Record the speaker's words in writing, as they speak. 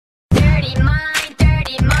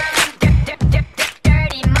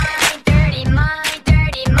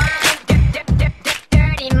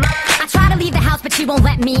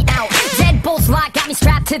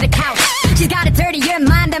to the couch. She's got a dirtier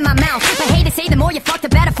mind than my mouth, but hate to say the more you fuck the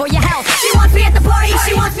better for your health. She wants me at the party,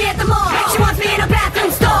 she wants me at the mall. She wants me in a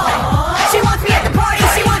bathroom stall. She wants me at the party,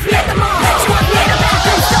 she wants me at the mall. She wants me in a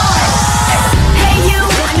bathroom stall. Hey you,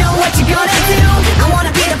 I know what you're gonna do. I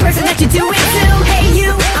wanna be the person that you do it to. Hey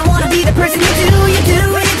you, I wanna be the person you do, you do,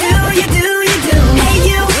 you do, you do, you do. Hey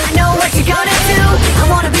you, I know what you're gonna do. I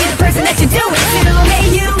wanna be the person that you do it to. Hey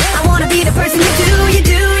you, I wanna be the person you do, you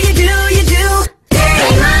do, you do, you do.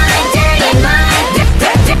 Dirty mind, dirty mind,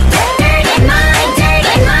 dirty mind,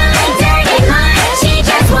 dirty mind, dirty mind. She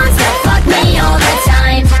just wants to fuck me all the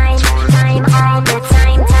time. Time, all the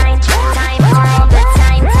time, time, all the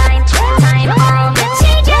time, time, all the time.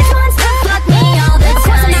 She just wants to fuck me all the time. Of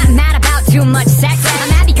course I'm not mad about too much sex. I'm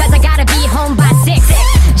mad because I gotta be home by 6.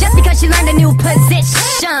 Just because she learned a new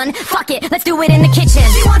position. Fuck it, let's do it in the kitchen.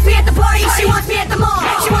 She wants me at the party, she wants me at the mall.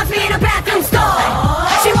 She wants me in a bathroom stall.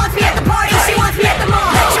 She wants me at the party, she wants me at the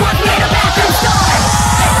mall. She wants me in a bathroom stall.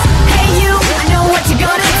 Hey you, I know what you're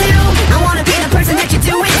gonna do. I wanna be the person that you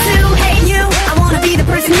do it to. Hey you, I wanna be the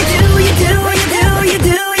person you do, you do, you do, you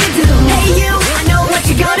do, you do. Hey you, I know what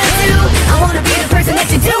you're gonna do. I wanna be the person that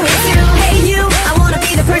you do it to.